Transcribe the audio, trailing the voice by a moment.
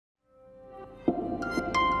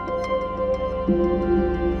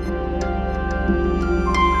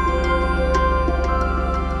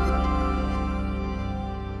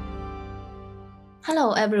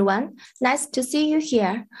Hello, everyone. Nice to see you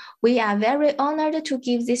here. We are very honored to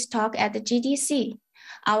give this talk at the GDC.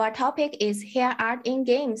 Our topic is hair art in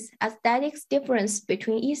games, aesthetics difference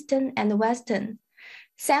between Eastern and Western.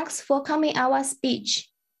 Thanks for coming our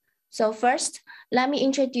speech. So first, let me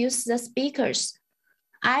introduce the speakers.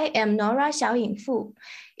 I am Nora Xiaoying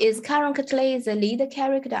is currently the lead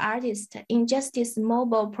character artist in Justice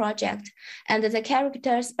Mobile project and the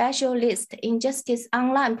character specialist in Justice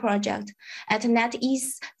Online project at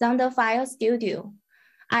NetEase Thunderfire Studio.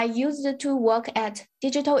 I used to work at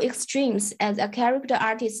Digital Extremes as a character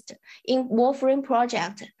artist in Warframe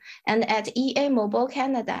project and at EA Mobile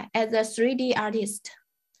Canada as a 3D artist.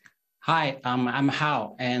 Hi, I'm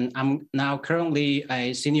Hao, and I'm now currently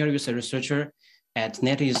a senior user researcher at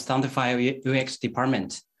NetEase Thunderfire UX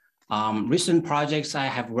department. Recent projects I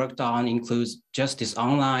have worked on include Justice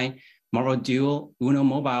Online, Marvel Duel, Uno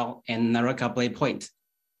Mobile, and Naraka Blade Point.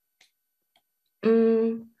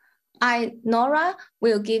 Nora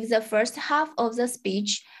will give the first half of the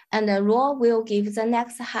speech and Ro will give the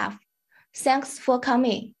next half. Thanks for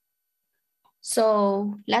coming.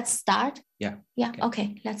 So let's start. Yeah,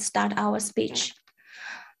 okay, let's start our speech.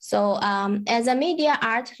 So as a media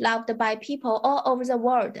art loved by people all over the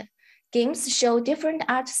world, games show different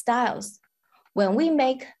art styles. When we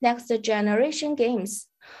make next generation games,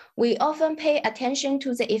 we often pay attention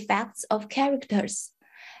to the effects of characters,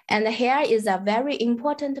 and hair is a very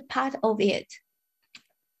important part of it.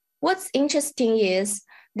 What's interesting is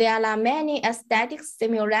there are many aesthetic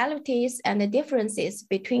similarities and differences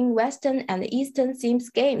between Western and Eastern themes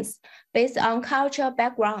games based on cultural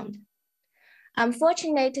background. I'm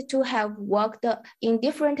fortunate to have worked in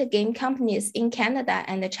different game companies in Canada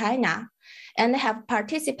and China, and have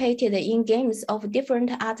participated in games of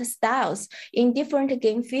different art styles in different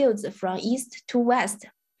game fields from East to West.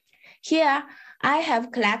 Here, I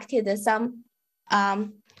have collected some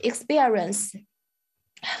experience.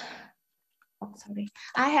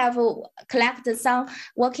 I have collected some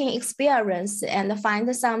working experience and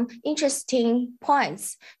find some interesting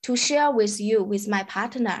points to share with you with my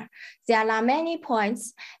partner. There are many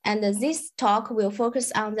points, and this talk will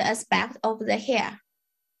focus on the aspect of the hair.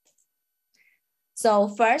 So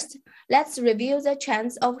first, let's review the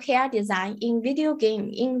trends of hair design in video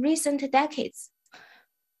game in recent decades.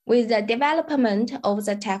 With the development of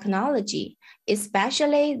the technology,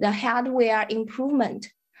 especially the hardware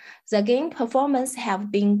improvement, the game performance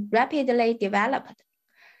have been rapidly developed.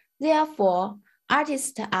 Therefore,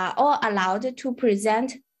 artists are all allowed to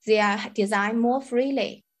present their design more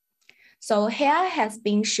freely. So hair has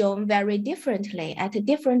been shown very differently at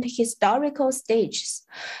different historical stages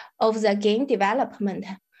of the game development,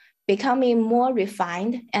 becoming more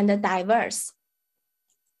refined and diverse.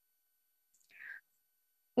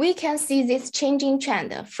 We can see this changing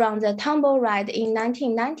trend from the Tumble Ride in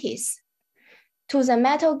 1990s to the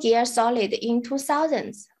Metal Gear Solid in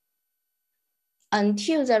 2000s,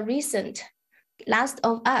 until the recent Last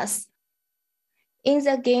of Us. In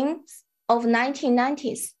the games of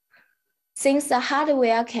 1990s, since the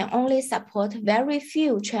hardware can only support very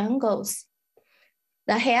few triangles,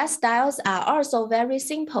 the hairstyles are also very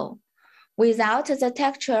simple, without the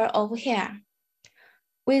texture of hair.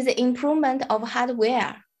 With the improvement of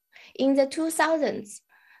hardware, in the 2000s,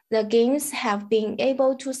 the games have been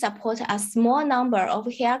able to support a small number of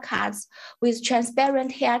haircuts with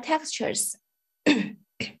transparent hair textures.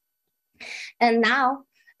 And now,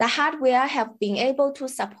 the hardware have been able to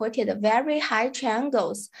support very high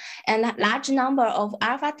triangles and a large number of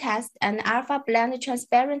alpha test and alpha blend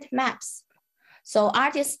transparent maps. So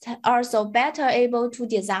artists are also better able to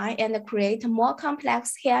design and create more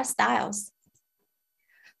complex hairstyles.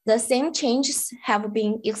 The same changes have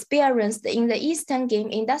been experienced in the Eastern game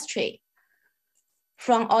industry.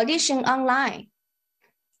 From Audition Online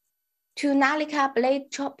to Naraka Blade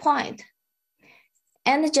Point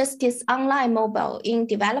and Justice Online Mobile in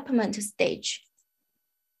development stage.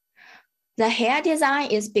 The hair design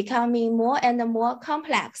is becoming more and more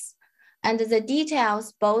complex, and the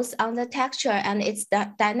details both on the texture and its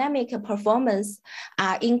dynamic performance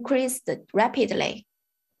are increased rapidly.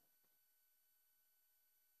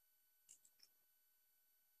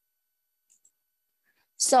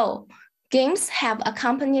 So, games have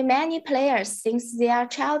accompanied many players since their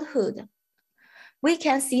childhood. We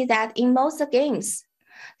can see that in most games,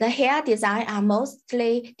 the hair design are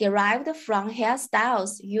mostly derived from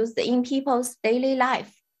hairstyles used in people's daily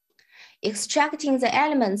life, extracting the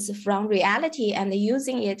elements from reality and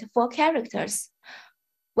using it for characters.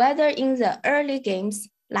 Whether in the early games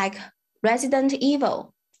like Resident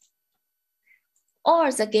Evil,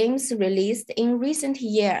 or the games released in recent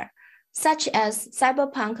years, such as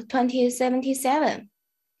Cyberpunk 2077.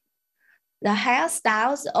 The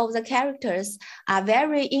hairstyles of the characters are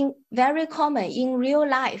very common in real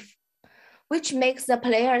life, which makes the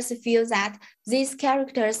players feel that these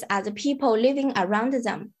characters are the people living around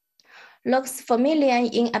them, looks familiar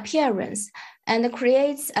in appearance, and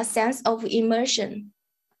creates a sense of immersion.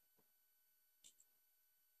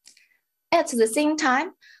 At the same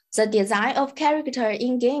time, the design of characters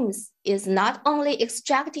in games is not only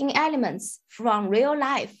extracting elements from real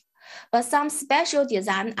life, but some special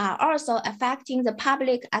designs are also affecting the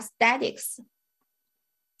public aesthetics.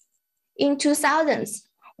 In 2000s,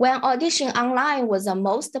 when Audition Online was the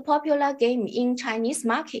most popular game in Chinese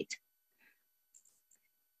market,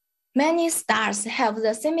 many stars have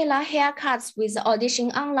the similar haircuts with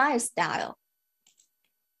Audition Online style.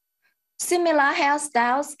 Similar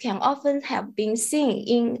hairstyles can often have been seen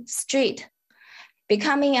in street,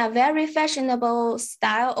 becoming a very fashionable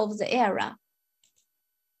style of the era.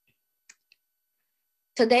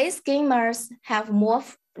 Today's gamers have more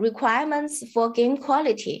requirements for game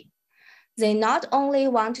quality. They not only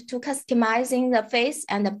want to customizing the face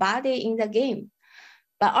and the body in the game,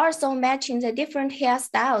 but also matching the different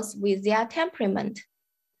hairstyles with their temperament.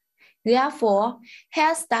 Therefore,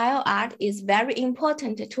 hairstyle art is very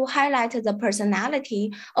important to highlight the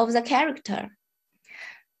personality of the character.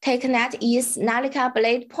 Take NetEase Nalika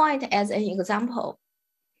Blade Point as an example.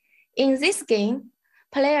 In this game,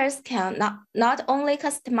 players can not only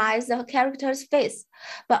customize the character's face,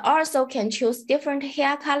 but also can choose different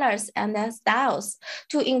hair colors and styles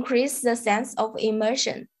to increase the sense of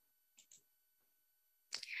immersion.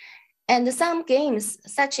 And some games,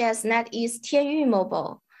 such as NetEase Tianyu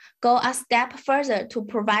Mobile, go a step further to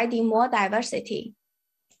providing more diversity,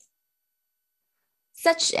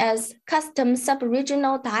 such as custom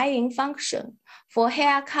sub-regional dyeing function for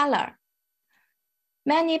hair color.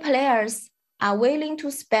 Many players are willing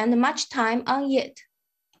to spend much time on it.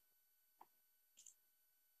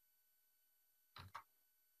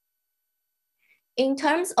 In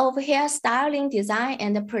terms of hairstyling design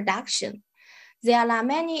and production, there are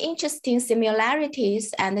many interesting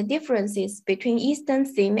similarities and differences between Eastern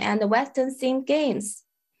theme and Western theme games.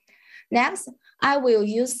 Next, I will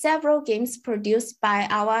use several games produced by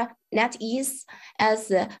our NetEase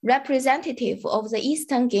as representative of the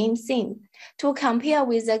Eastern game theme to compare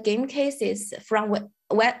with the game cases from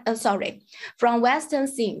Western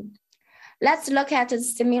theme. Let's look at the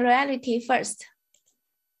similarity first.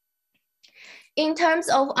 In terms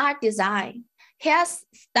of art design,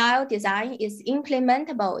 hairstyle design is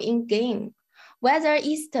implementable in game. Whether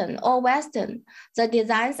Eastern or Western, the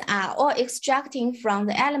designs are all extracting from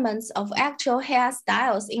the elements of actual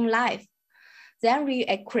hairstyles in life, then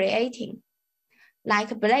recreating,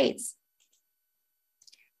 like blades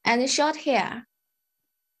and short hair.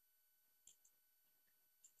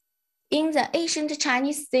 In the ancient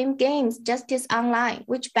Chinese theme games Justice Online,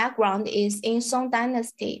 which background is in Song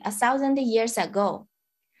Dynasty 1,000 years ago,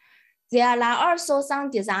 there are also some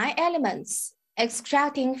design elements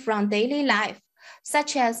extracting from daily life,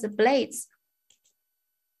 such as blades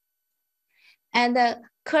and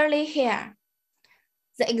curly hair.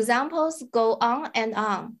 The examples go on and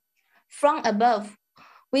on. From above,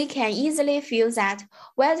 we can easily feel that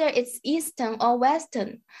whether it's Eastern or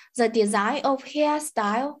Western, the design of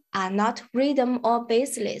hairstyle are not random or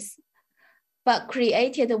baseless, but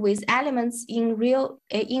created with elements in real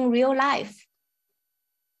life.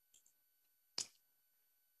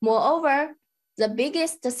 Moreover, the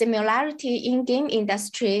biggest similarity in game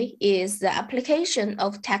industry is the application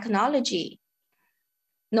of technology.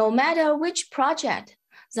 No matter which project,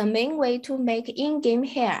 the main way to make in-game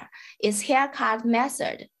hair is haircut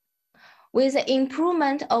method. With the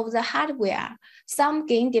improvement of the hardware, some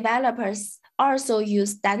game developers also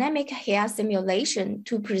use dynamic hair simulation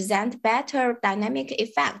to present better dynamic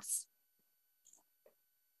effects.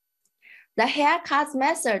 The haircut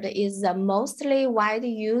method is the mostly wide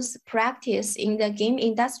used practice in the game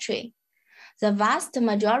industry. The vast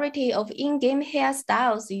majority of in-game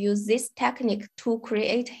hairstyles use this technique to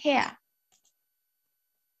create hair.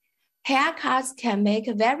 Haircuts can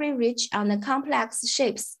make very rich and complex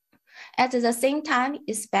shapes. At the same time,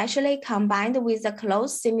 especially combined with the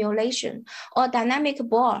close simulation or dynamic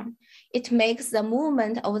born, it makes the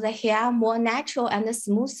movement of the hair more natural and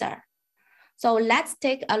smoother. So let's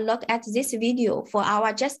take a look at this video for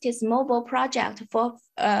our Justice Mobile project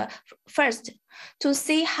first to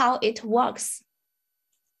see how it works.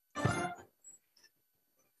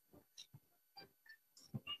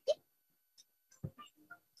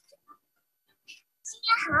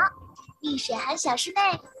 好，蜜水涵小师妹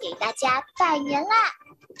给大家拜年啦！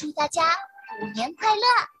祝大家虎年快乐！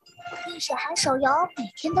蜜水涵手游每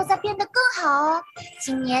天都在变得更好哦，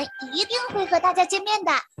今年一定会和大家见面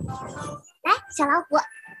的。来，小老虎，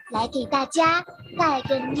来给大家拜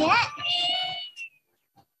个年。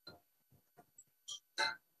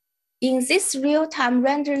In this real-time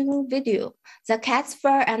rendering video, the cat's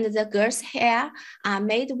fur and the girl's hair are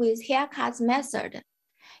made with haircut method.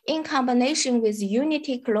 In combination with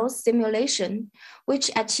Unity clothes simulation, which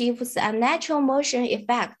achieves a natural motion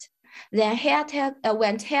effect, then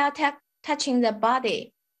when hair touching the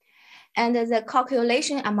body. And the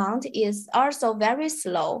calculation amount is also very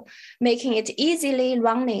slow, making it easily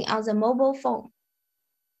running on the mobile phone.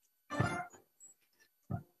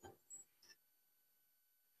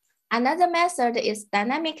 Another method is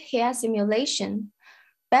dynamic hair simulation,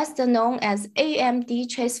 best known as AMD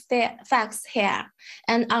TraceFX hair,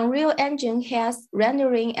 and Unreal Engine hair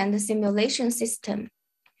rendering and simulation system.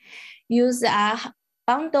 Use a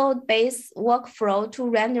bundled-based workflow to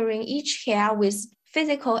rendering each hair with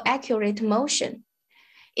physical accurate motion.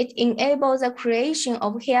 It enables the creation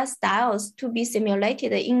of hairstyles to be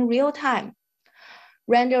simulated in real time,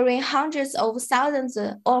 rendering hundreds of thousands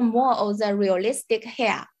or more of the realistic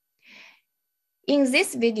hair. In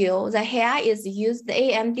this video, the hair is used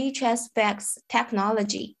AMD TraceFX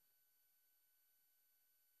technology.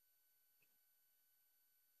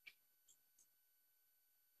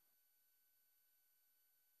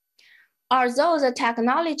 Although the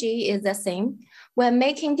technology is the same, when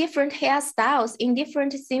making different hairstyles in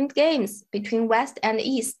different themed games between West and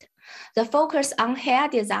East, the focus on hair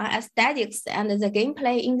design aesthetics and the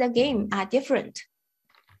gameplay in the game are different.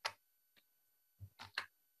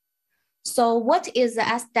 So what is the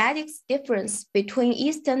aesthetics difference between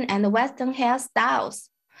Eastern and Western hairstyles?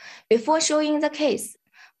 Before showing the case,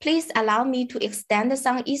 please allow me to extend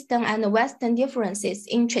some Eastern and Western differences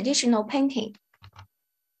in traditional painting.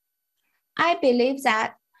 I believe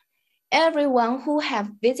that everyone who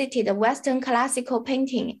have visited Western classical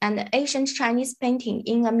painting and ancient Chinese painting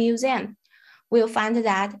in a museum will find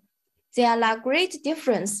that there are great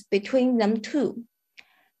difference between them too.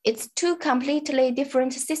 It's two completely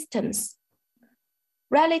different systems.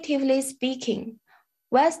 Relatively speaking,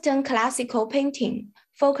 Western classical painting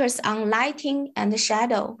focus on lighting and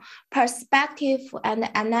shadow, perspective, and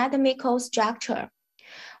anatomical structure,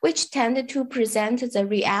 which tend to present the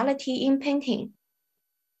reality in painting.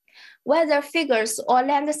 Whether figures or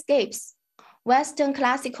landscapes, Western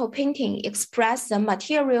classical painting express the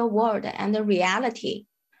material world and the reality.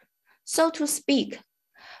 So to speak,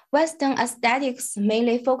 Western aesthetics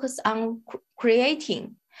mainly focus on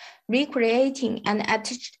creating, recreating, and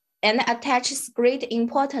attaches great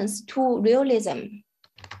importance to realism.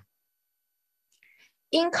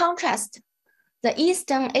 In contrast, the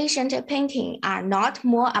Eastern ancient painting are not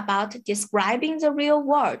more about describing the real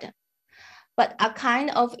world, but a kind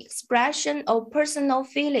of expression of personal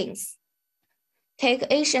feelings. Take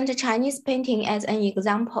ancient Chinese painting as an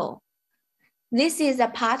example. This is a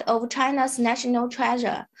part of China's national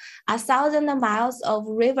treasure, 1,000 miles of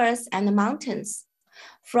rivers and mountains,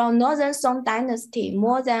 from Northern Song Dynasty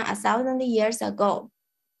more than 1,000 years ago.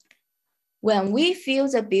 When we feel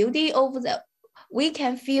the beauty of we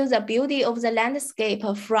can feel the beauty of the landscape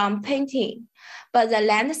from painting, but the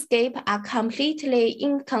landscape are completely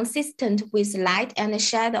inconsistent with light and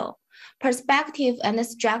shadow, perspective and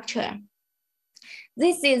structure.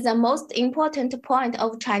 This is the most important point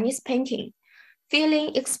of Chinese painting,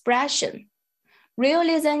 feeling expression.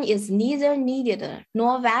 Realism is neither needed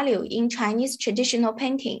nor valued in Chinese traditional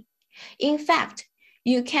painting. In fact,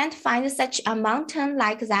 you can't find such a mountain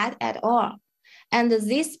like that at all. And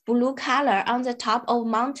this blue color on the top of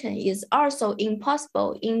mountain is also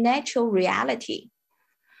impossible in natural reality.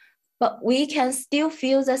 But we can still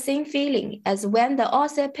feel the same feeling as when the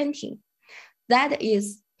author painting. That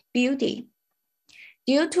is beauty.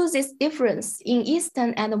 Due to this difference in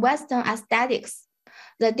Eastern and Western aesthetics,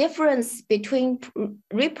 the difference between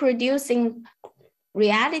reproducing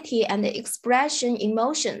reality and expression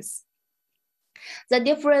emotions. The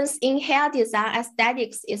difference in hair design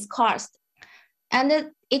aesthetics is caused,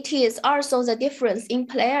 and it is also the difference in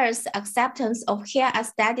players' acceptance of hair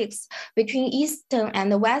aesthetics between Eastern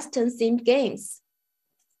and Western themed games.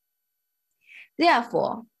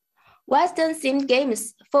 Therefore, Western themed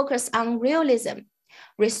games focus on realism,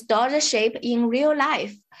 restore the shape in real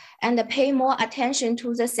life, and pay more attention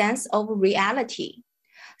to the sense of reality,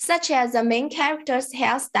 such as the main character's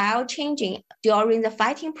hairstyle changing during the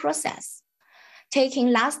fighting process.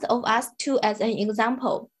 Taking Last of Us 2 as an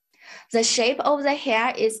example, the shape of the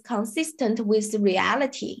hair is consistent with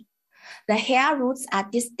reality. The hair roots are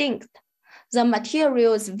distinct, The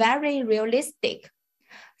material is very realistic.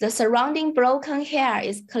 The surrounding broken hair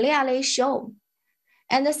is clearly shown,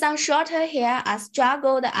 and some shorter hair are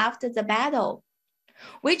struggled after the battle,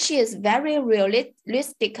 which is very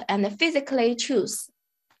realistic and physically true.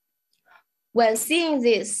 When seeing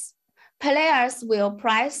this, players will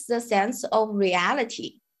prize the sense of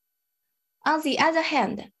reality. On the other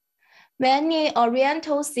hand, many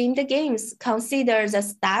Oriental-themed games consider the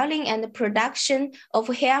styling and production of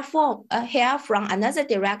hair from another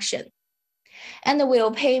direction, and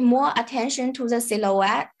will pay more attention to the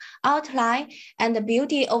silhouette, outline, and the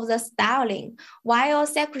beauty of the styling, while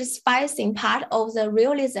sacrificing part of the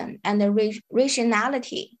realism and the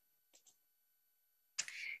rationality.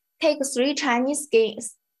 Take three Chinese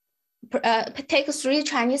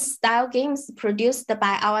style games produced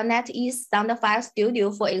by our NetEase Soundfile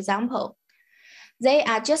Studio, for example. They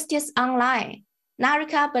are Justice Online,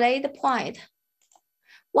 Narika Blade Point,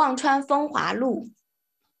 Wangchuan Fenghua Lu.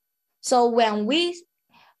 So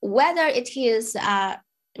whether it is a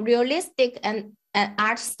realistic and an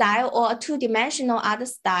art style or a two-dimensional art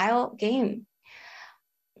style game,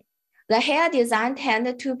 the hair design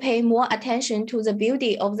tend to pay more attention to the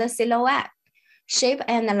beauty of the silhouette, shape,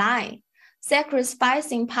 and line,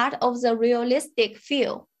 sacrificing part of the realistic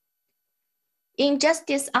feel. In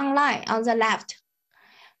Justice Online on the left,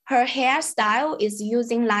 her hairstyle is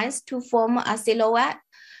using lines to form a silhouette,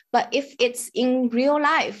 but if it's in real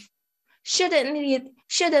life, shouldn't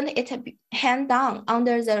it be hang down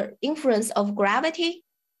under the influence of gravity?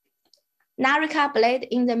 Narika Blade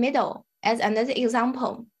in the middle as another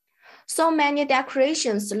example. So many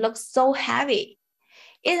decorations look so heavy.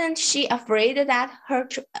 Isn't she afraid that her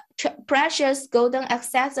precious golden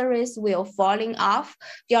accessories will falling off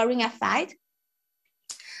during a fight?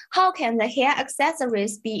 How can the hair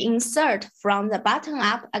accessories be inserted from the bottom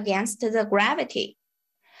up against the gravity?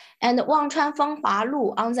 And Wangchuan Fenghua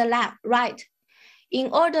Lu on the right.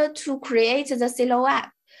 In order to create the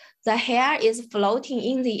silhouette, the hair is floating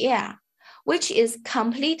in the air, which is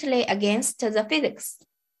completely against the physics.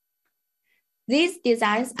 These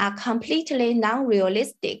designs are completely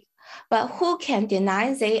non-realistic, but who can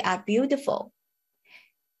deny they are beautiful?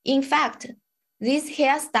 In fact, these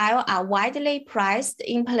hairstyles are widely prized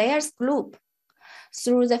in players' group.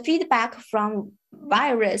 Through the feedback from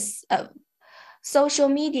various social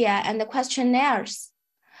media and questionnaires,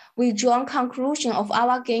 we draw conclusion of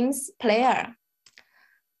our game's player.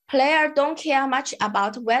 Players don't care much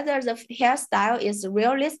about whether the hairstyle is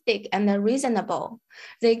realistic and reasonable.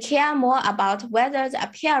 They care more about whether the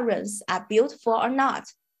appearance are beautiful or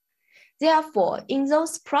not. Therefore, in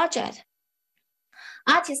those projects,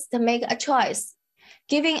 artists make a choice,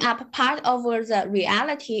 giving up part of the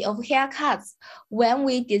reality of haircuts when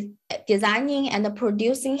we designing and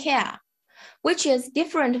producing hair, which is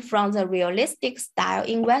different from the realistic style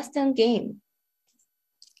in Western game.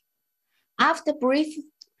 After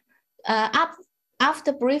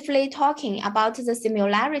briefly talking about the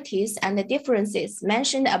similarities and the differences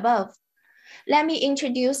mentioned above, let me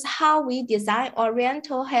introduce how we design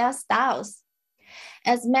Oriental hairstyles.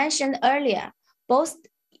 As mentioned earlier, both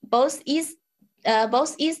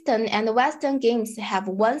Eastern and Western games have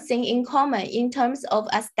one thing in common in terms of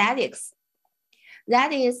aesthetics.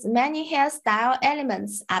 That is, many hairstyle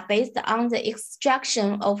elements are based on the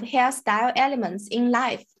extraction of hairstyle elements in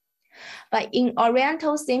life. But in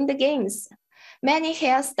Oriental-themed games, many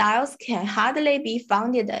hairstyles can hardly be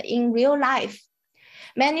found in real life.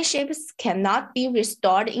 Many shapes cannot be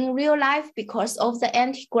restored in real life because of the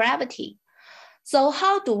anti-gravity. So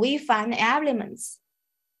how do we find elements?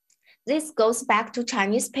 This goes back to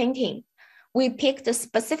Chinese painting. We pick the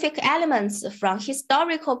specific elements from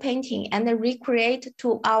historical painting and recreate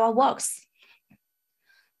to our works.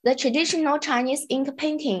 The traditional Chinese ink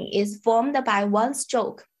painting is formed by one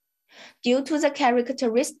stroke. Due to the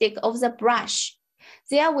characteristic of the brush,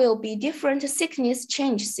 there will be different thickness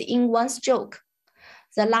changes in one stroke.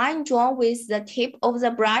 The line drawn with the tip of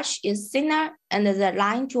the brush is thinner, and the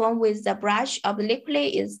line drawn with the brush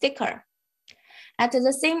obliquely is thicker. At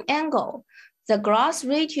the same angle, the gloss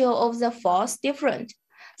ratio of the falls different.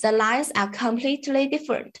 The lines are completely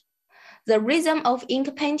different. The rhythm of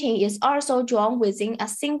ink painting is also drawn within a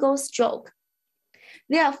single stroke.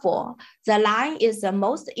 Therefore, the line is the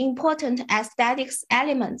most important aesthetics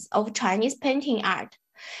element of Chinese painting art,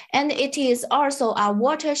 and it is also a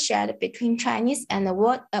watershed between Chinese and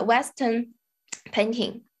Western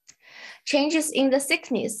painting. Changes in the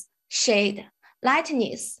thickness, shade,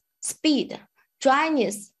 lightness, speed,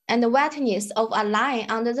 dryness, and wetness of a line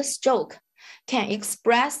under the stroke can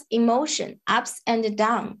express emotion ups and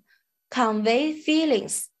down, convey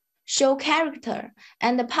feelings, show character,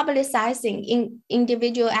 and publicizing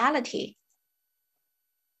individuality.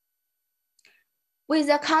 With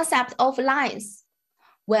the concept of lines,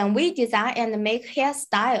 when we design and make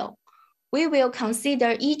hairstyle, we will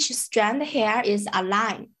consider each strand hair is a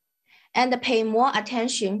line and pay more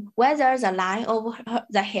attention whether the line of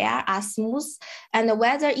the hair are smooth and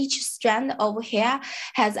whether each strand of hair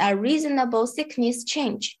has a reasonable thickness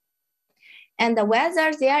change, and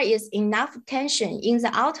whether there is enough tension in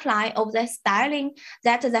the outline of the styling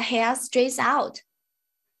that the hair strays out.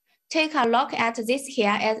 Take a look at this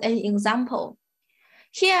hair as an example.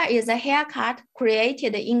 Here is a haircut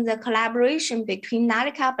created in the collaboration between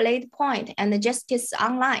Nalika Blade Point and Justice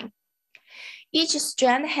Online. Each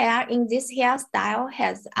strand hair in this hairstyle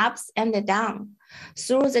has ups and downs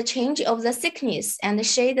through the change of the thickness and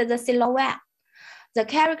shade of the silhouette. The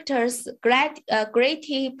character's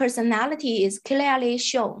gritty personality is clearly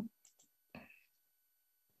shown.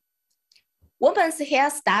 Women's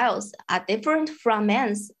hairstyles are different from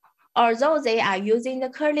men's, although they are using the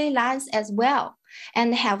curly lines as well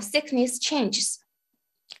and have thickness changes.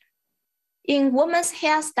 In women's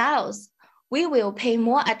hairstyles, we will pay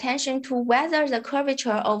more attention to whether the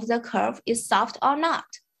curvature of the curve is soft or not,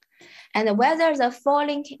 and whether the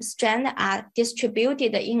falling strands are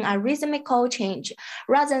distributed in a rhythmical change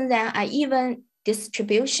rather than an even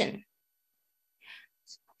distribution.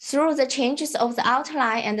 Through the changes of the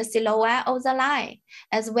outline and the silhouette of the line,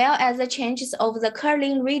 as well as the changes of the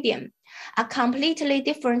curling rhythm, a completely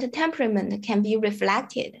different temperament can be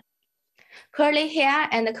reflected. Curly hair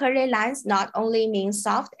and curly lines not only mean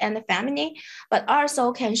soft and feminine, but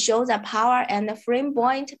also can show the power and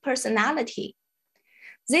flamboyant personality.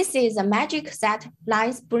 This is the magic that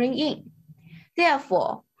lines bring in.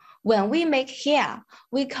 Therefore, when we make hair,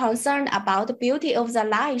 we're concerned about the beauty of the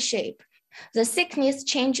line shape, the thickness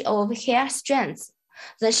change of hair strands,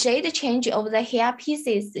 the shade change of the hair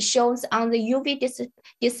pieces shown on the UV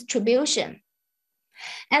distribution,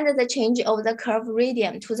 and the change of the curve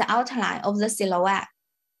radius to the outline of the silhouette.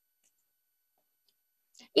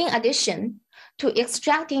 In addition to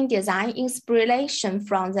extracting design inspiration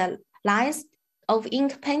from the lines of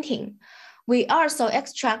ink painting, we also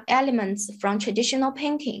extract elements from traditional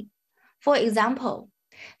painting. For example,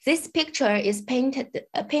 this picture is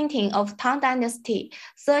a painting of Tang Dynasty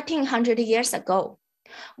 1300 years ago.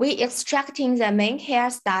 We extracting the main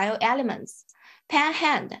hairstyle elements, pen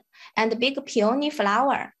hand, and big peony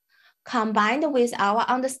flower, combined with our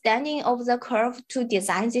understanding of the curve to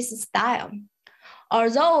design this style.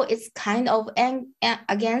 Although it's kind of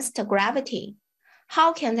against gravity,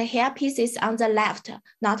 how can the hair pieces on the left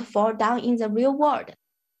not fall down in the real world?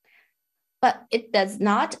 But it does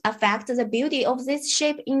not affect the beauty of this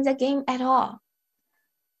shape in the game at all.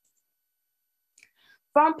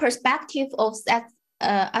 From perspective of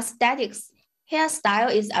aesthetics,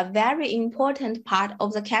 hairstyle is a very important part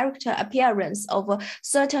of the character appearance of a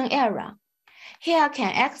certain era. Hair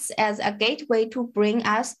can act as a gateway to bring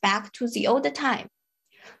us back to the old time.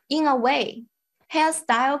 In a way,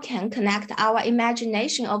 hairstyle can connect our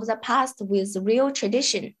imagination of the past with real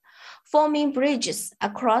tradition, forming bridges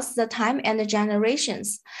across the time and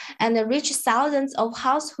generations, and reach thousands of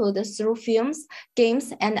households through films,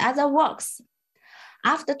 games, and other works.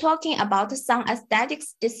 After talking about some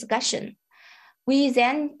aesthetics discussion, we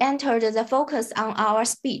then entered the focus on our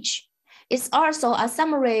speech. It's also a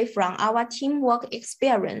summary from our teamwork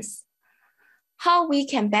experience. How we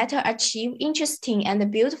can better achieve interesting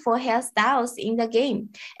and beautiful hairstyles in the game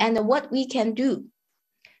and what we can do.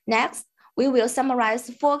 Next, we will summarize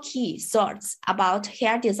 4 key thoughts about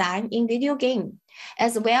hair design in video game,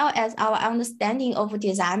 as well as our understanding of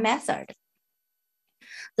design method.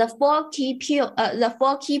 The 4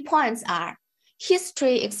 key points are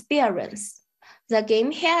history experience. The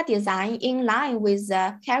game hair design in line with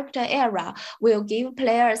the character era will give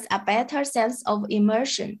players a better sense of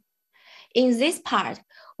immersion. In this part,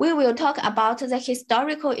 we will talk about the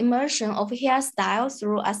historical immersion of hairstyle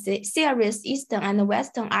through a series Eastern and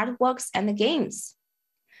Western artworks and games.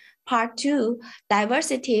 Part 2,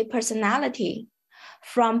 diversity personality.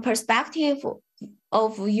 From perspective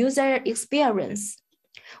of user experience,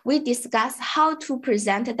 we discuss how to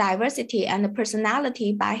present diversity and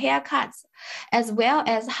personality by haircuts, as well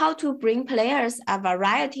as how to bring players a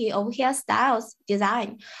variety of hairstyles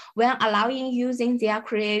design when allowing using their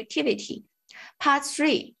creativity. Part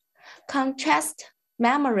 3, contrast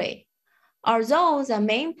memory. Although the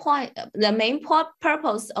main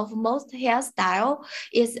purpose of most hairstyle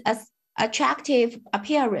is attractive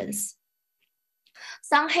appearance,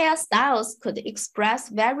 some hairstyles could express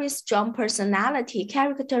very strong personality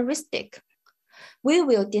characteristics. We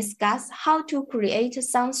will discuss how to create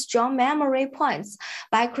some strong memory points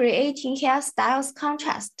by creating hairstyles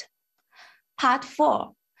contrast. Part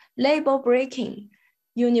 4, label breaking,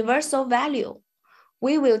 universal value.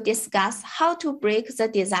 We will discuss how to break the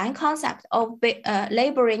design concept of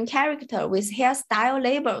labeling character with hairstyle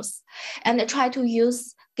labels and try to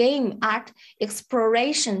use game art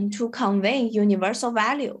exploration to convey universal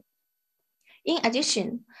value. In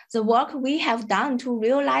addition, the work we have done to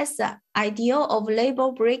realize the ideal of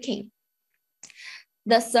label breaking.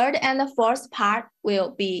 The third and the fourth part will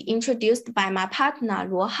be introduced by my partner,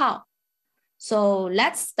 Luo Hao. So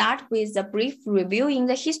let's start with a brief reviewing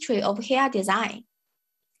the history of hair design.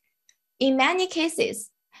 In many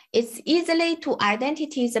cases, it's easy to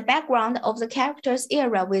identify the background of the character's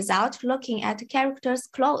era without looking at the character's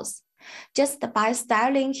clothes, just by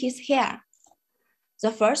styling his hair.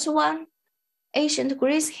 The first one, ancient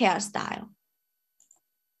Greece hairstyle.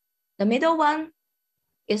 The middle one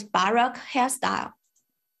is Baroque hairstyle.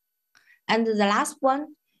 And the last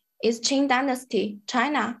one is Qing Dynasty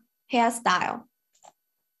China hairstyle.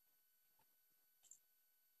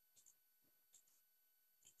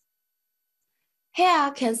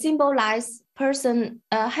 Hair can symbolize personal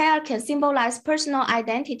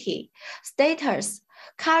identity, status,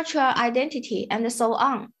 cultural identity, and so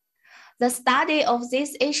on. The study of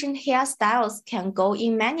these ancient hairstyles can go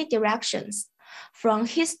in many directions, from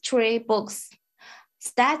history books,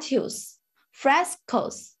 statues,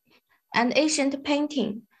 frescoes, and ancient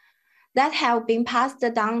painting that have been passed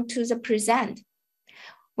down to the present.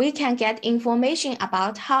 We can get information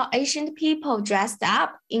about how ancient people dressed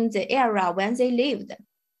up in the era when they lived.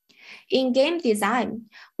 In game design,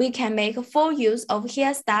 we can make full use of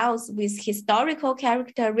hairstyles with historical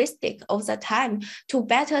characteristics of the time to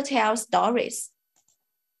better tell stories.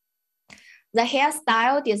 The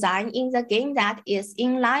hairstyle design in the game that is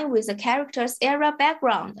in line with the character's era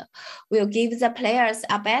background will give the players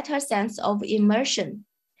a better sense of immersion.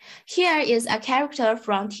 Here is a character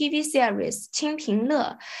from TV series Qing Ping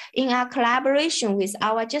Le in a collaboration with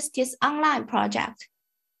our Justice Online project.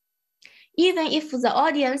 Even if the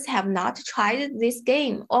audience have not tried this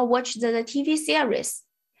game or watched the TV series,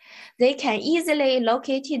 they can easily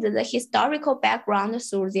locate the historical background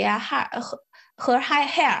through her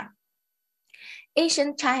hair.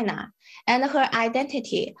 Ancient China and her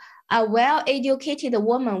identity, a well-educated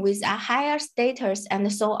woman with a higher status,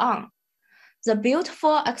 and so on. The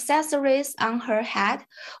beautiful accessories on her head,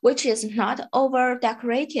 which is not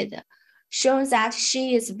over-decorated, shows that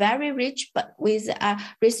she is very rich but with a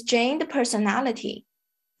restrained personality.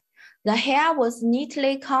 The hair was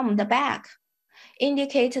neatly combed back,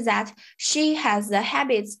 indicates that she has the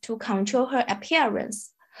habits to control her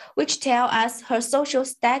appearance, which tell us her social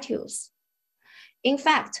status. In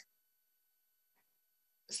fact,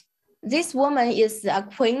 this woman is a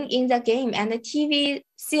queen in the game and the TV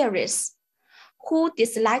series, who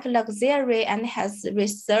dislikes luxury and has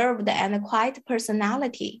reserved and quiet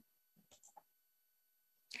personality.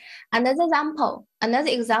 Another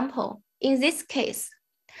example, in this case,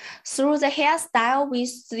 through the hairstyle we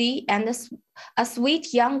see a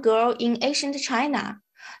sweet young girl in ancient China,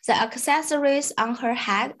 the accessories on her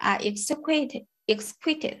head are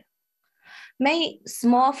exquisite. Made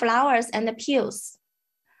small flowers and pearls,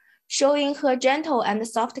 showing her gentle and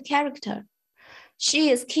soft character.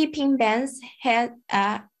 She is keeping Ben's hair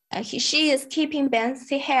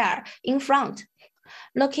in front,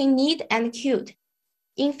 looking neat and cute.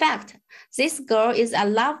 In fact, this girl is a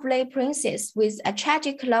lovely princess with a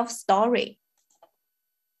tragic love story.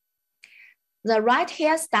 The right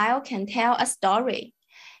hairstyle can tell a story.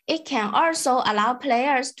 It can also allow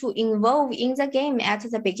players to involve in the game at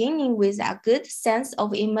the beginning with a good sense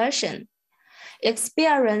of immersion,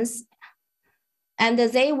 experience, and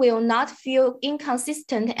they will not feel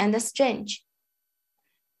inconsistent and strange.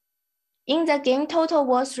 In the game Total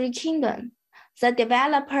War 3 Kingdom, the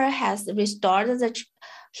developer has restored the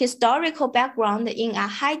historical background in a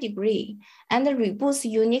high degree, and Ribu's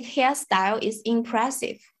unique hairstyle is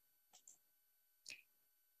impressive.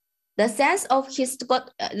 The sense of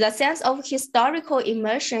historical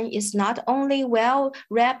immersion is not only well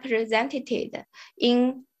represented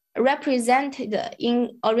in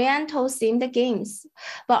Oriental-themed games,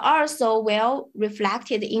 but also well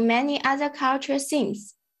reflected in many other cultural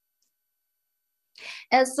themes.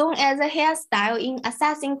 As soon as the hairstyle in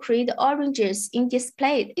Assassin's Creed Origins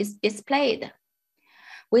is displayed,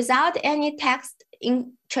 without any text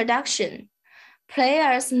introduction,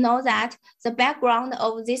 players know that the background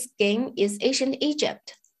of this game is ancient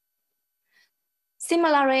Egypt.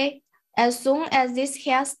 Similarly, as soon as this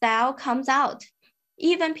hairstyle comes out,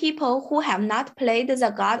 Even people who have not played the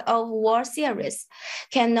God of War series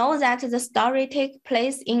can know that the story takes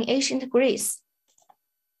place in ancient Greece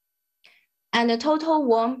and Total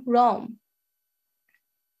War Rome.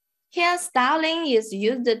 Hairstyling is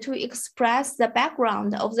used to express the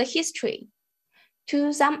background of the history.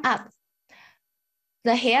 To sum up,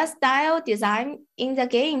 the hairstyle design in the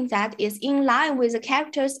game that is in line with the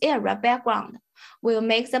character's era background will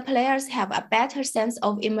make the players have a better sense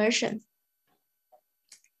of immersion.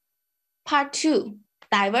 Part 2,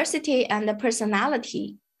 Diversity and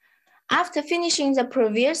Personality. After finishing the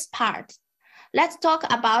previous part, let's talk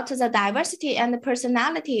about the diversity and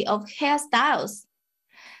personality of hairstyles.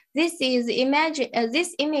 This image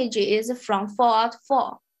is from Fallout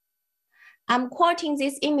 4. I'm quoting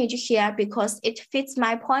this image here because it fits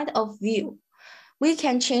my point of view. We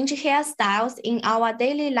can change hairstyles in our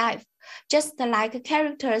daily life, just like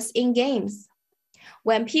characters in games.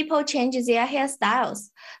 When people change their hairstyles,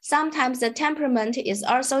 sometimes the temperament is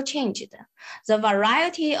also changed. The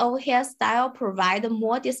variety of hairstyle provides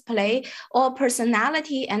more display or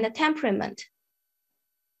personality and temperament.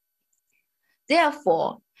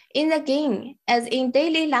 Therefore, in the game, as in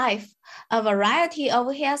daily life, a variety of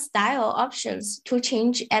hairstyle options to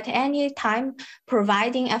change at any time,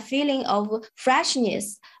 providing a feeling of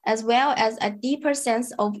freshness as well as a deeper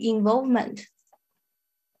sense of involvement.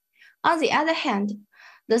 On the other hand,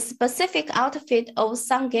 the specific outfit of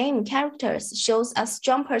some game characters shows a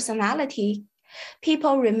strong personality.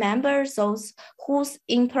 People remember those who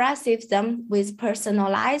impress them with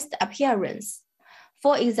personalized appearance.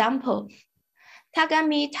 For example,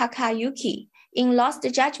 Tagami Takayuki in Lost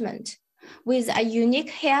Judgment, with a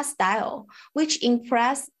unique hairstyle, which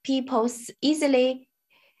impressed people easily.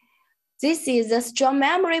 This is a strong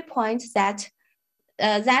memory point that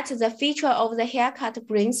the feature of the haircut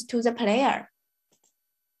brings to the player.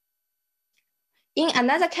 In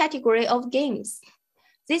another category of games,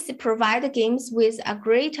 this provides games with a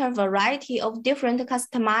greater variety of different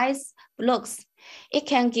customized looks. It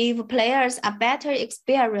can give players a better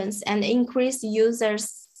experience and increase user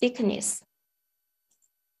stickiness.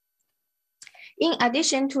 In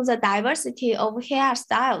addition to the diversity of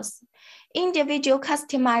hairstyles, individual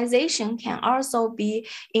customization can also be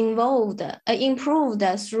improved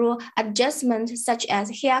through adjustments such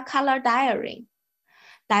as hair color dialing.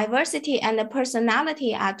 Diversity and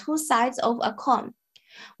personality are two sides of a coin.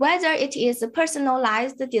 Whether it is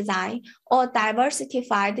personalized design or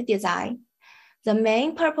diversified design, the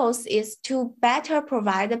main purpose is to better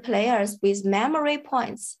provide players with memory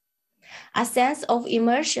points, a sense of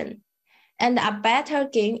immersion, and a better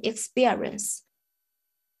game experience.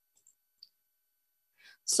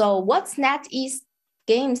 So what NetEase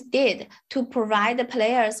games did to provide the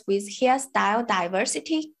players with hairstyle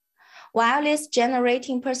diversity, while it's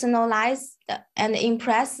generating personalized and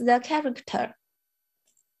impress the character.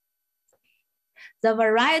 The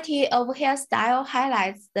variety of hairstyle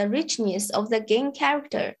highlights the richness of the game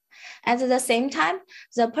character. At the same time,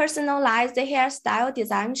 the personalized hairstyle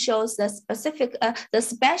design shows the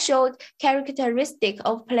special characteristic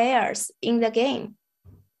of players in the game.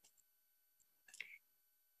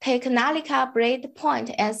 Take Nalika Braid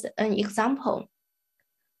Point as an example.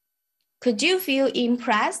 Could you feel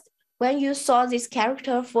impressed when you saw this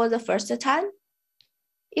character for the first time?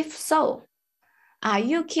 If so, are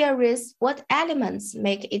you curious what elements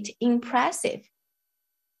make it impressive?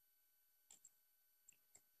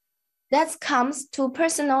 That comes to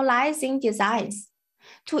personalizing designs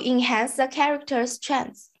to enhance the character's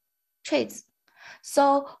traits.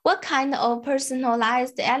 So what kind of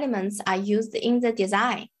personalized elements are used in the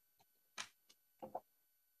design?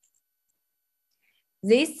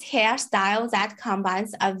 This hairstyle that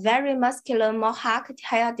combines a very muscular mohawk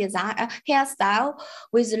hairstyle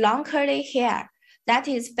with long curly hair that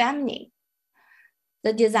is feminine.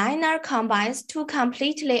 The designer combines two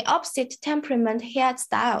completely opposite temperament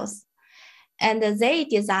hairstyles, and they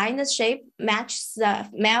design the shape matches the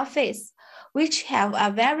male face, which have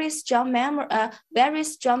a very strong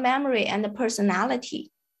memory and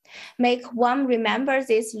personality. Make one remember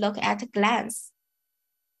this look at a glance.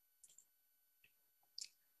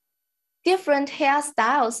 Different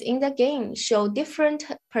hairstyles in the game show different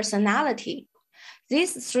personality.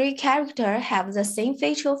 These three characters have the same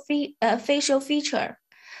facial feature,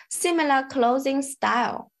 similar clothing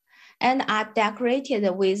style, and are decorated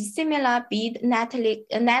with similar bead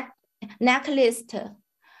necklace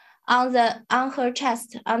on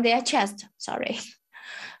their chest.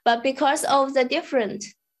 But because of the different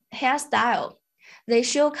hairstyle, they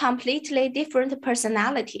show completely different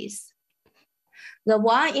personalities. The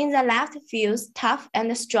one in the left feels tough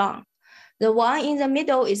and strong. The one in the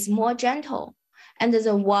middle is more gentle, and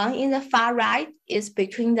the one in the far right is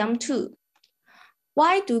between them two.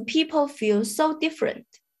 Why do people feel so different?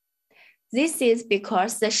 This is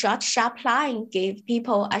because the short, sharp line gives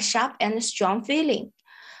people a sharp and strong feeling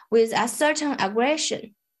with a certain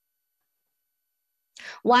aggression,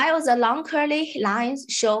 while the long curly lines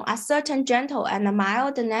show a certain gentle and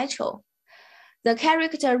mild nature. The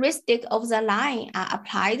characteristics of the line are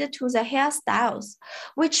applied to the hairstyles,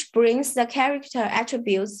 which brings the character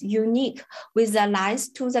attributes unique with the lines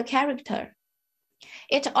to the character.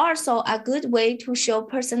 It's also a good way to show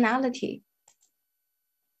personality.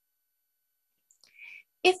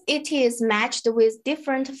 If it is matched with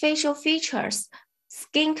different facial features,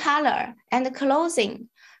 skin color, and clothing,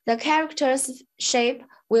 the character's shape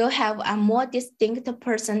will have a more distinct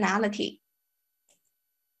personality.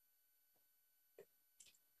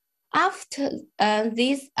 After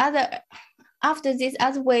this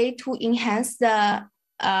other way to enhance the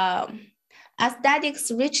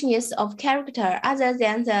aesthetics richness of character other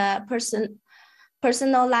than the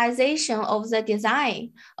personalization of the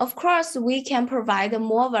design. Of course, we can provide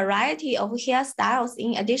more variety of hairstyles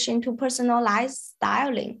in addition to personalized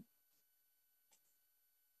styling.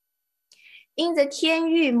 In the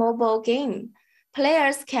Tianyu mobile game,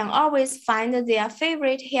 players can always find their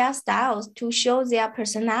favorite hairstyles to show their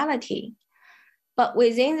personality. But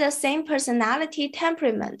within the same personality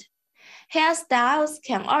temperament, hairstyles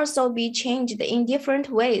can also be changed in different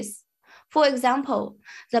ways. For example,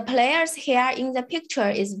 the player's hair in the picture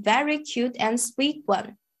is very cute and sweet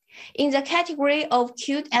one. In the category of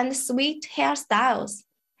cute and sweet hairstyles,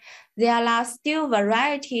 there are still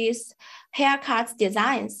varieties haircut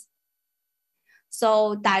designs.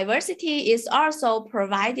 So diversity is also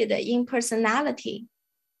provided in personality.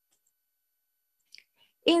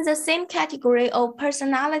 In the same category of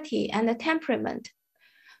personality and temperament,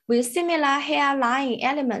 with similar hairline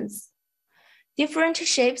elements, different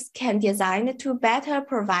shapes can be designed to better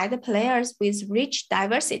provide players with rich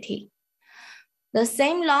diversity. The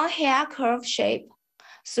same long hair curve shape,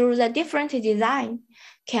 through the different design,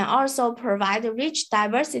 can also provide rich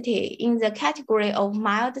diversity in the category of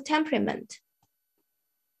mild temperament.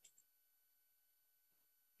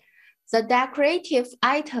 The decorative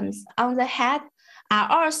items on the head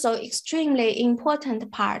are also extremely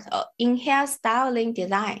important part in hairstyling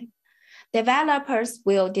design. Developers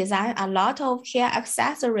will design a lot of hair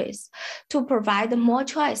accessories to provide more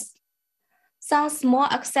choice. Some small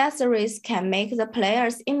accessories can make the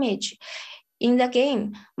player's image in the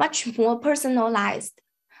game much more personalized,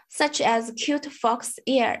 such as cute fox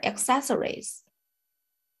ear accessories.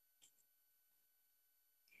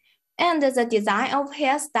 And the design of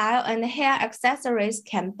hairstyle and hair accessories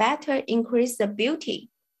can better increase the beauty.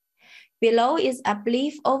 Below is a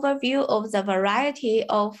brief overview of the variety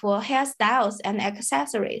of hairstyles and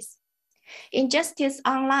accessories. In Justice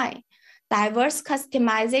Online, diverse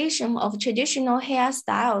customization of traditional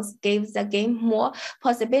hairstyles gives the game more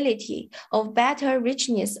possibility of better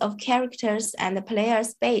richness of characters and player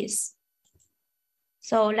space.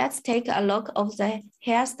 So let's take a look of the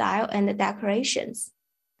hairstyle and the decorations.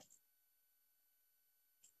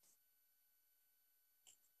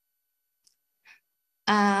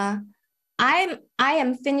 I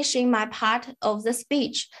am finishing my part of the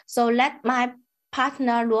speech, so let my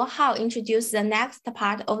partner Luo Hao introduce the next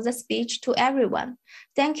part of the speech to everyone.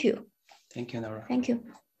 Thank you. Thank you, Nora. Thank you.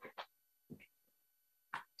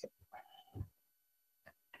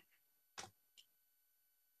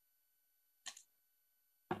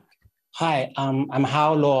 Hi, I'm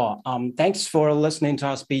Hao Luo. Thanks for listening to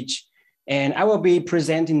our speech. And I will be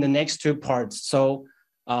presenting the next two parts. So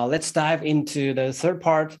let's dive into the third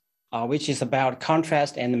part, which is about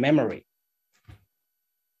contrast and memory.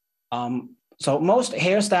 So most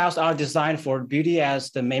hairstyles are designed for beauty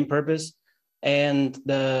as the main purpose. And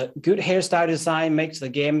the good hairstyle design makes the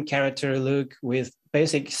game character look with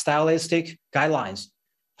basic stylistic guidelines.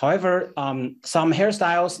 However, some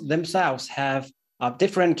hairstyles themselves have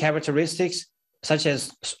different characteristics, such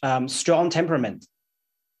as strong temperament.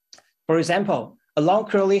 For example, a long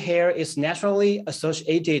curly hair is naturally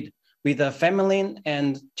associated with a feminine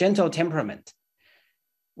and gentle temperament.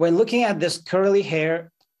 When looking at this curly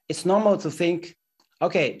hair, it's normal to think,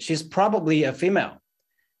 okay, she's probably a female.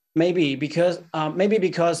 Maybe because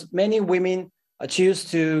many women choose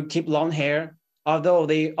to keep long hair, although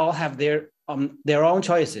they all have their own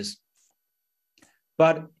choices.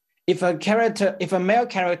 But if a male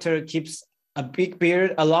character keeps a big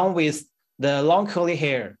beard along with the long curly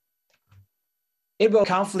hair, it will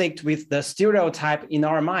conflict with the stereotype in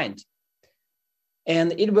our mind.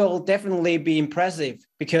 And it will definitely be impressive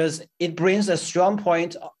because it brings a strong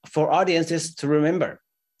point for audiences to remember.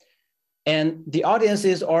 And the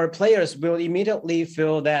audiences or players will immediately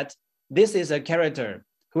feel that this is a character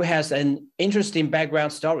who has an interesting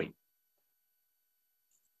background story.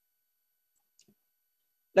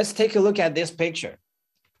 Let's take a look at this picture.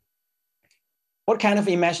 What kind of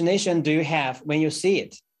imagination do you have when you see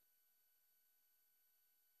it?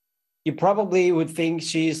 You probably would think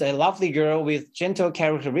she's a lovely girl with gentle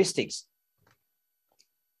characteristics.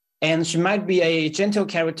 And she might be a gentle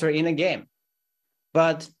character in a game,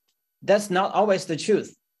 but that's not always the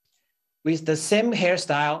truth. With the same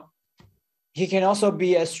hairstyle, he can also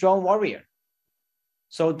be a strong warrior.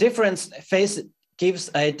 So different face gives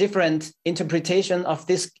a different interpretation of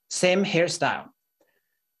this same hairstyle.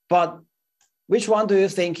 But which one do you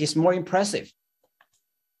think is more impressive?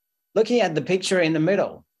 Looking at the picture in the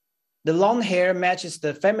middle, the long hair matches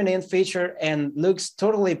the feminine feature and looks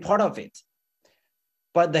totally part of it.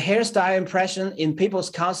 But the hairstyle impression in people's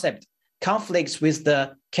concept conflicts with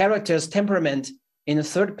the character's temperament in the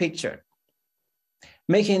third picture,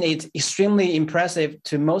 making it extremely impressive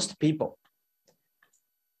to most people.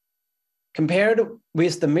 Compared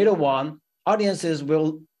with the middle one, audiences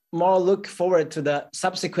will more look forward to the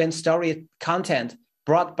subsequent story content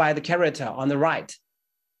brought by the character on the right.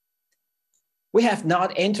 We have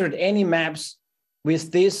not entered any maps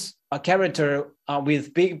with this character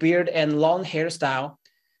with big beard and long hairstyle.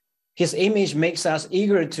 His image makes us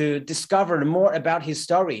eager to discover more about his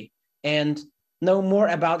story and know more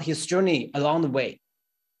about his journey along the way.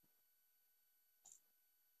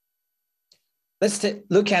 Let's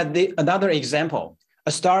look at another example,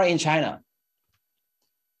 a star in China.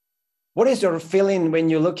 What is your feeling when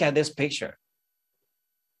you look at this picture?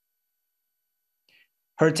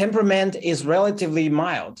 Her temperament is relatively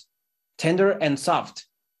mild, tender, and soft.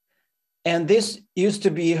 And this used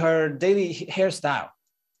to be her daily hairstyle.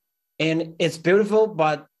 And it's beautiful,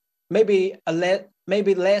 but maybe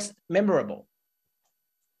less memorable.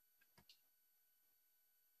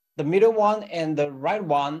 The middle one and the right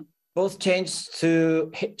one both changed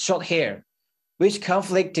to short hair, which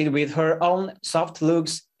conflicted with her own soft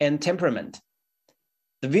looks and temperament.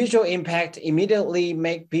 The visual impact immediately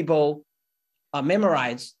made people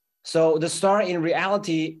memorize. So the star in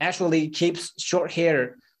reality actually keeps short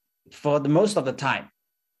hair for the most of the time.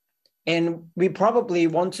 And we probably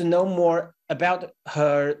want to know more about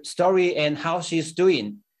her story and how she's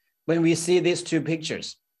doing when we see these two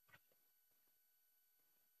pictures.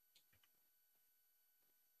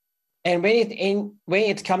 And when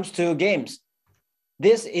it comes to games,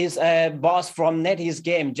 this is a boss from NetEase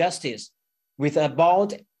game Justice with a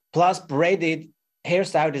bald plus braided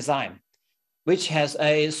hairstyle design, which has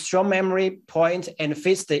a strong memory point and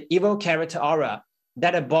fits the evil character aura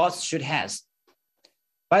that a boss should have.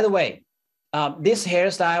 By the way, this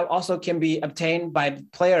hairstyle also can be obtained by the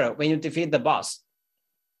player when you defeat the boss.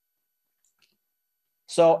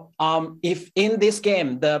 So if in this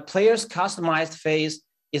game, the player's customized face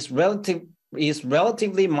is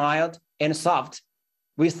relatively mild and soft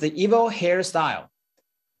with the evil hairstyle,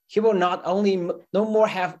 he will not only no more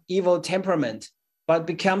have evil temperament, but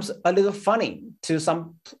becomes a little funny to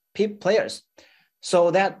some players,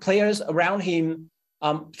 so that players around him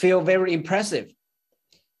feel very impressive.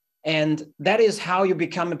 And that is how you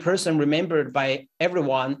become a person remembered by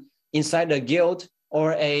everyone inside a guild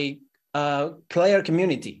or a player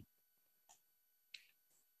community.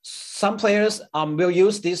 Some players will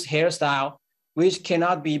use this hairstyle, which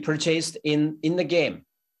cannot be purchased in the game,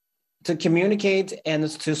 to communicate and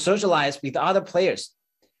to socialize with other players.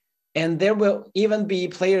 And there will even be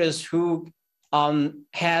players who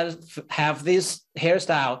have this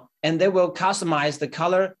hairstyle, and they will customize the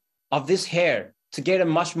color of this hair to get a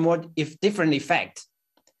much more different effect.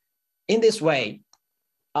 In this way,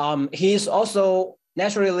 he is also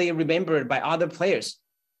naturally remembered by other players.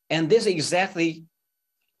 And this is exactly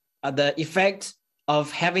the effect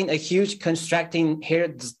of having a huge constructing hair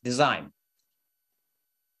design.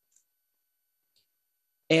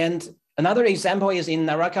 And another example is in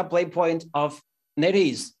Naraka Playpoint of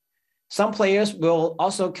NetEase. Some players will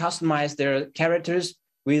also customize their characters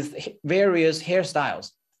with various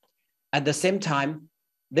hairstyles. At the same time,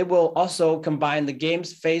 they will also combine the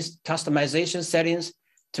game's face customization settings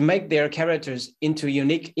to make their characters into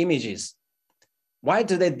unique images. Why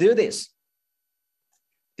do they do this?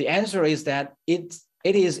 The answer is that it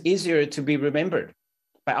is easier to be remembered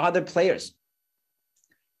by other players.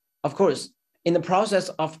 Of course, in the process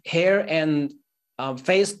of hair and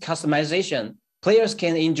face customization, players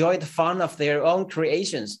can enjoy the fun of their own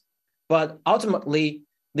creations, but ultimately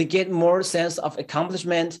they get more sense of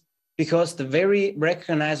accomplishment because the very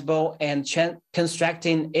recognizable and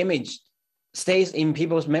constructing image stays in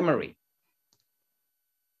people's memory.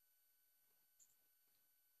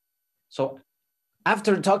 So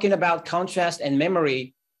after talking about contrast and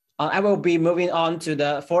memory, I will be moving on to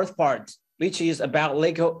the fourth part, which is about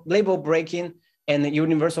label breaking and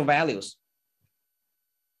universal values.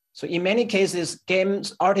 So in many cases,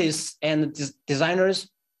 games artists and designers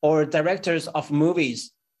or directors of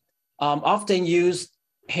movies often use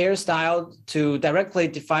hairstyle to directly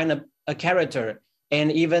define a character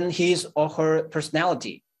and even his or her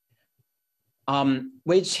personality,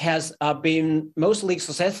 which has been mostly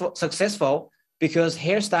successful because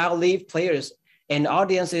hairstyle leave players and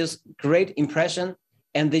audiences great impression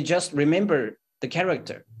and they just remember the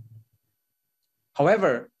character.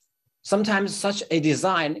 However, sometimes such a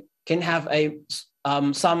design can have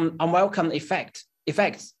some unwelcome effects.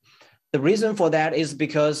 The reason for that is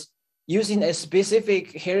because using a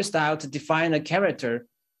specific hairstyle to define a character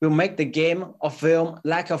will make the game or film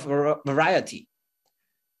lack of variety.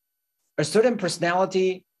 A certain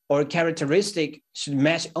personality or characteristic should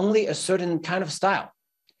match only a certain kind of style.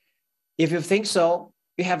 If you think so,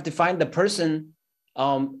 you have defined the person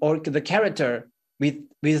or the character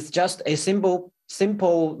with just a simple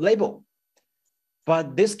label.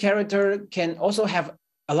 But this character can also have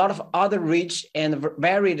a lot of other rich and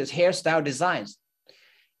varied hairstyle designs,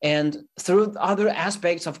 and through other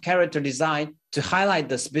aspects of character design to highlight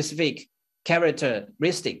the specific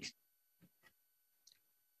characteristics.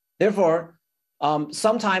 Therefore,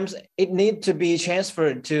 sometimes it needs to be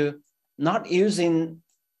transferred to not using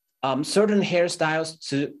certain hairstyles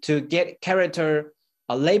to get character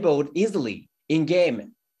labeled easily in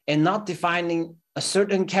game and not defining a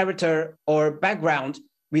certain character or background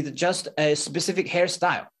with just a specific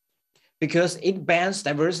hairstyle because it bans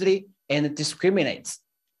diversity and discriminates.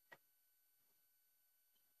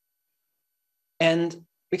 And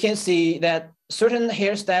we can see that certain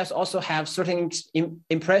hairstyles also have certain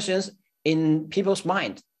impressions in people's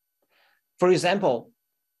mind. For example,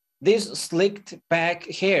 this slicked back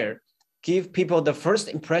hair gives people the first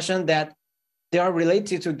impression that they are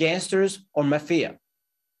related to gangsters or mafia.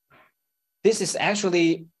 This is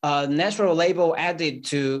actually a natural label added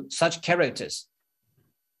to such characters.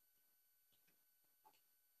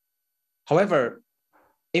 However,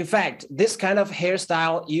 in fact, this kind of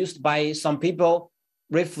hairstyle used by some people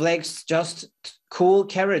reflects just cool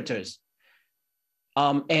characters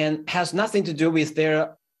and has nothing to do with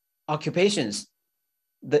their occupations.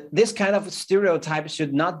 This kind of stereotype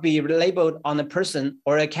should not be labeled on a person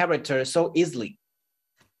or a character so easily.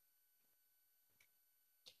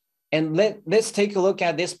 And let's take a look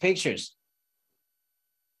at these pictures.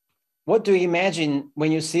 What do you imagine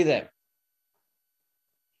when you see them?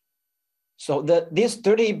 So these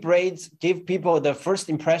dirty braids give people the first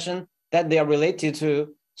impression that they are related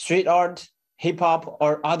to street art, hip hop,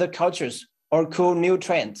 or other cultures or cool new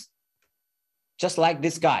trends. Just like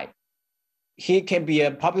this guy. He can be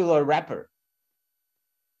a popular rapper.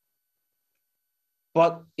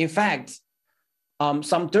 But in fact,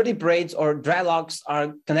 some dirty braids or dreadlocks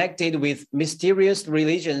are connected with mysterious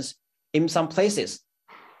religions in some places.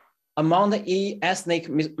 Among the ethnic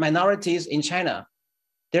minorities in China,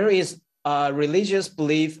 there is a religious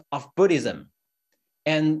belief of Buddhism,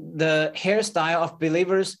 and the hairstyle of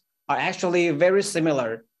believers are actually very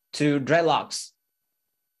similar to dreadlocks.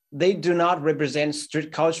 They do not represent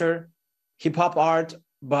street culture, hip hop art,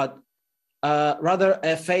 but rather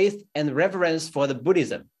a faith and reverence for the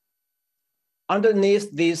Buddhism. Underneath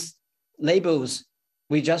these labels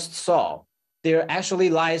we just saw, there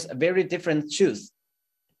actually lies a very different truth.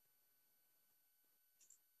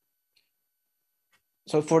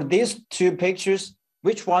 So for these two pictures,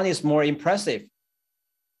 which one is more impressive?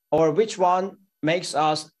 Or which one makes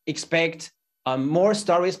us expect more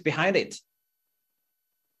stories behind it?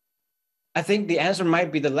 I think the answer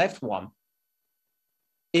might be the left one.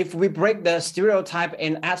 If we break the stereotype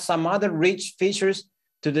and add some other rich features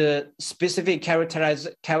to the specific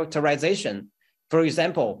characterization, for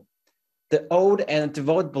example, the old and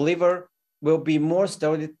devout believer will be more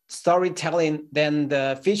storytelling than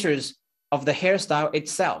the features of the hairstyle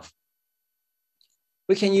itself.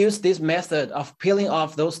 We can use this method of peeling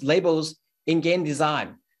off those labels in game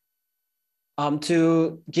design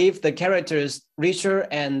to give the characters richer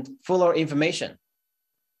and fuller information.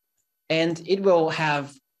 And it will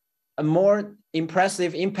have a more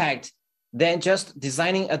impressive impact than just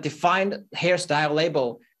designing a defined hairstyle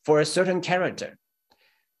label for a certain character.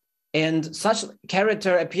 And such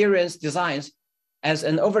character appearance designs as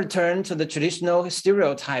an overturn to the traditional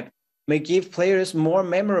stereotype may give players more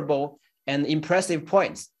memorable and impressive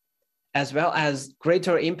points, as well as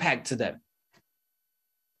greater impact to them.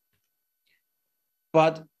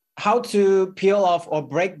 But how to peel off or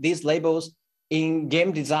break these labels in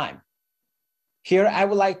game design? Here, I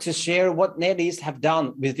would like to share what NetEase have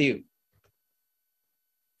done with you.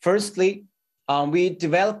 Firstly, we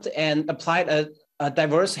developed and applied a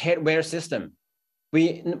diverse hardware system.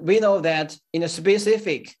 We know that in a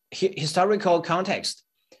specific historical context,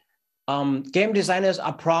 game designers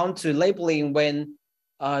are prone to labeling when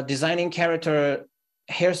designing character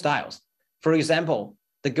hairstyles. For example,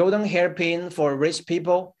 the golden hairpin for rich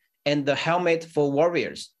people and the helmet for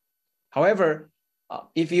warriors. However,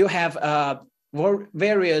 if you have a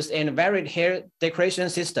various and varied hair decoration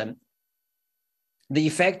system, the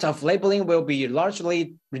effect of labeling will be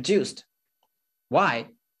largely reduced. Why?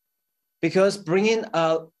 Because bringing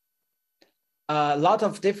a lot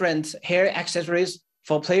of different hair accessories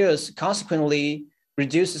for players consequently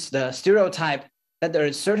reduces the stereotype that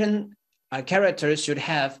a certain character should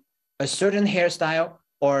have a certain hairstyle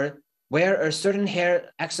or wear a certain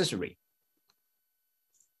hair accessory.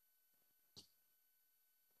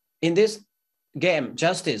 In this game,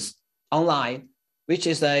 Justice Online, which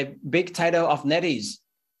is a big title of NetEase,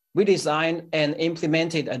 we designed and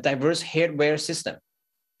implemented a diverse hardware system.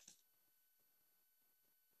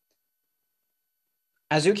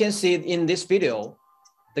 As you can see in this video,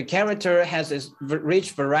 the character has a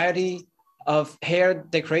rich variety of hair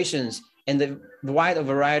decorations and a wide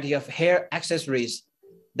variety of hair accessories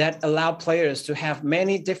that allow players to have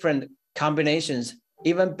many different combinations,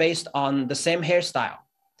 even based on the same hairstyle.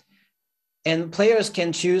 And players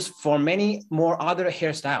can choose for many more other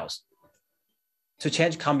hairstyles to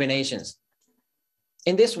change combinations.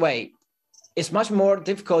 In this way, it's much more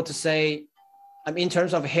difficult to say, in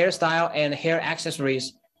terms of hairstyle and hair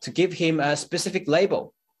accessories, to give him a specific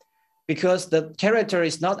label, because the character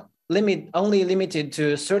is not only limited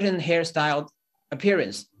to certain hairstyle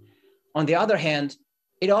appearance. On the other hand,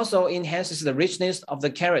 it also enhances the richness of the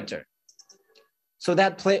character, so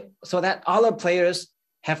that other players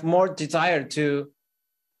have more desire to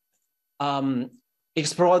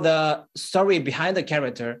explore the story behind the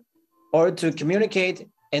character or to communicate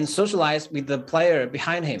and socialize with the player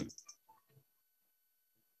behind him.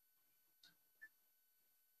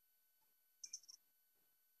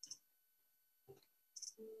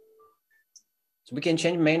 So we can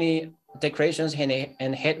change many decorations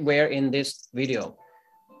and headwear in this video.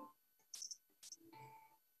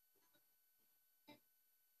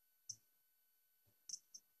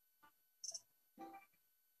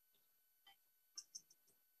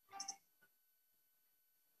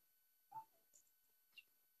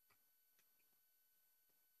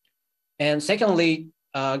 And secondly,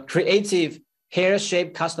 creative hair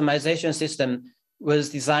shape customization system was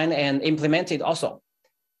designed and implemented also,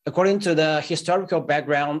 according to the historical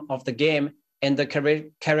background of the game and the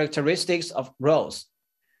characteristics of roles.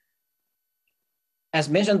 As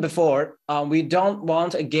mentioned before, we don't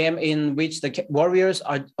want a game in which the warriors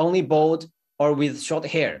are only bald or with short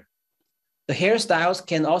hair. The hairstyles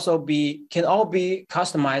can all be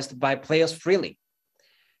customized by players freely.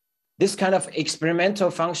 This kind of experimental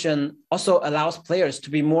function also allows players to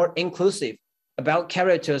be more inclusive about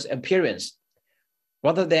characters' appearance,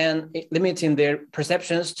 rather than limiting their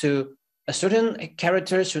perceptions to a certain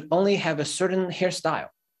character should only have a certain hairstyle.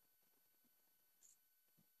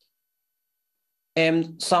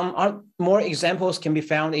 And some more examples can be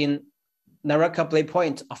found in Naraka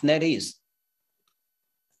Playpoint of NetEase.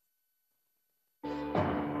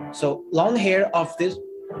 So long hair of this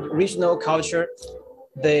regional culture,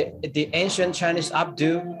 the ancient Chinese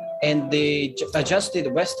updo, and the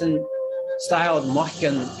adjusted Western styled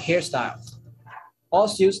Mohican hairstyle all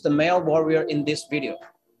suits the male warrior in this video.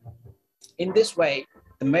 In this way,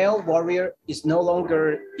 the male warrior is no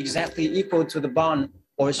longer exactly equal to the bun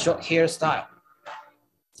or short hairstyle.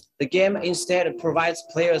 The game instead provides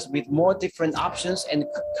players with more different options and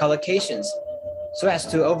collocations so as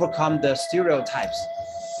to overcome the stereotypes.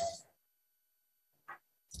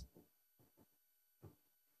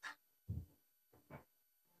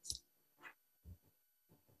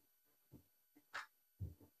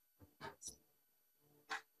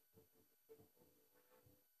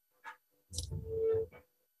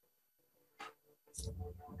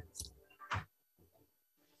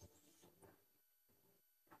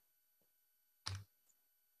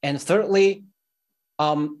 And thirdly,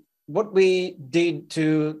 what we did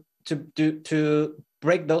to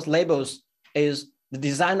break those labels is the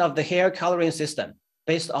design of the hair coloring system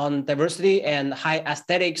based on diversity and high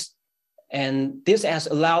aesthetics. And this has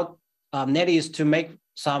allowed NetEase to make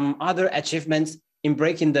some other achievements in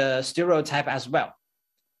breaking the stereotype as well.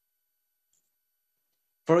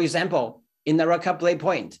 For example, in Naraka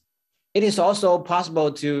Playpoint, it is also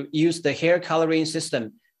possible to use the hair coloring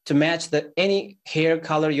system to match any hair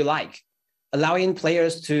color you like, allowing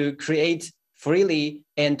players to create freely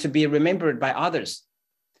and to be remembered by others.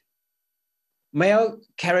 Male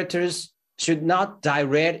characters should not die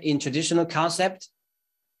red in traditional concept.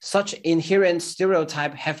 Such inherent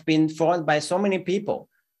stereotype have been formed by so many people,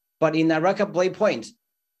 but in Naraka Blade Point,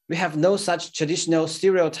 we have no such traditional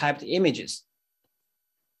stereotyped images.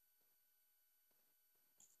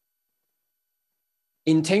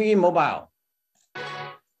 In Tenyu Mobile,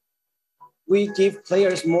 we give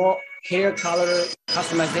players more hair color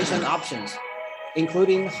customization options,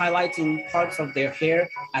 including highlighting parts of their hair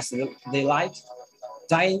as they like,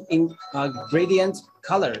 dyeing in gradient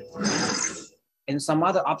color, and some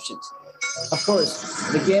other options. Of course,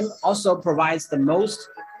 the game also provides the most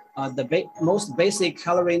basic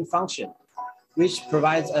coloring function, which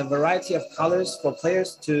provides a variety of colors for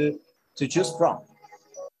players to choose from.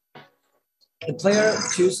 The player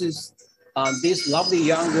chooses this lovely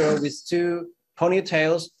young girl with 2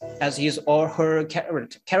 ponytails as his or her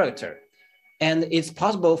character. And it's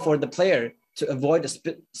possible for the player to avoid a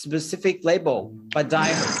specific label by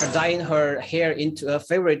dyeing her hair into a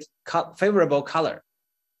favorable color.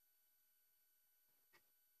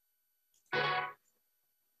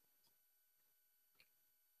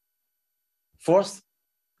 Fourth,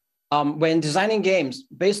 when designing games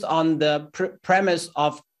based on the premise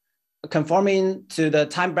of conforming to the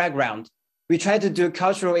time background, we try to do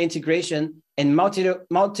cultural integration and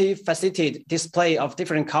multifaceted display of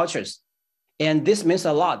different cultures. And this means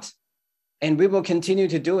a lot. And we will continue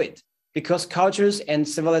to do it because cultures and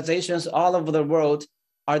civilizations all over the world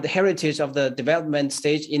are the heritage of the development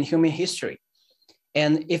stage in human history.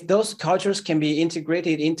 And if those cultures can be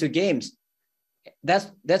integrated into games,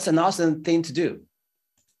 that's an awesome thing to do.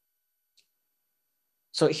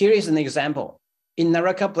 So here is an example. In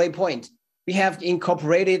Naraka Blade Point, we have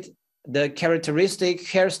incorporated the characteristic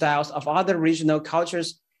hairstyles of other regional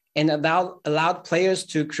cultures and allowed players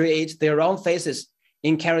to create their own faces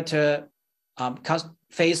in character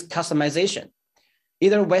face customization,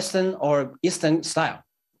 either Western or Eastern style.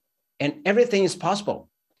 And everything is possible.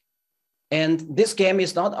 And this game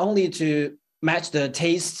is not only to match the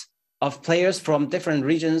tastes of players from different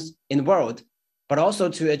regions in the world, but also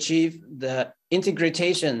to achieve the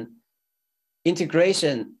integration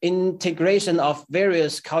of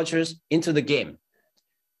various cultures into the game.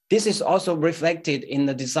 This is also reflected in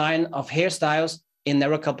the design of hairstyles in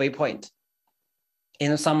Naraka Blade Point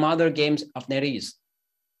and some other games of NetEase.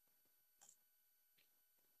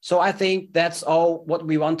 So I think that's all what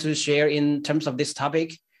we want to share in terms of this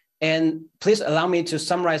topic. And please allow me to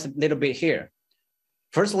summarize a little bit here.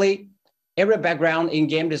 Firstly, every background in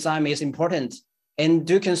game design is important, and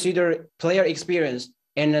do consider player experience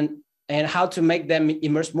and how to make them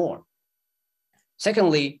immerse more.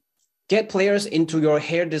 Secondly, get players into your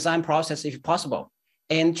hair design process if possible,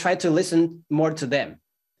 and try to listen more to them.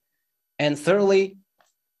 And thirdly,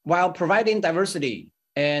 while providing diversity,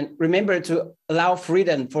 and remember to allow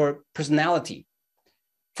freedom for personality.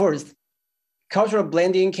 Fourth, cultural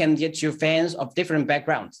blending can get you fans of different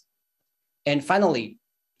backgrounds. And finally,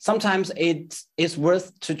 sometimes it's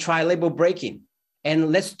worth to try label breaking,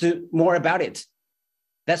 and let's do more about it.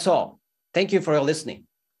 That's all. Thank you for your listening.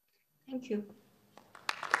 Thank you.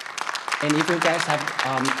 And if you guys have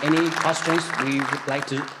any questions, we would like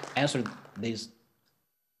to answer these.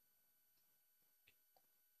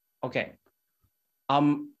 Okay.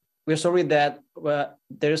 We're sorry that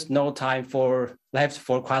there's no time left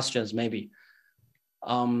for questions, maybe.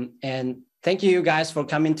 And thank you guys for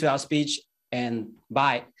coming to our speech, and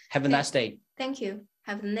bye. Have a nice day. Thank you.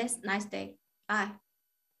 Have a nice day. Bye.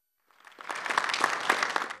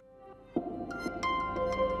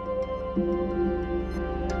 Thank you.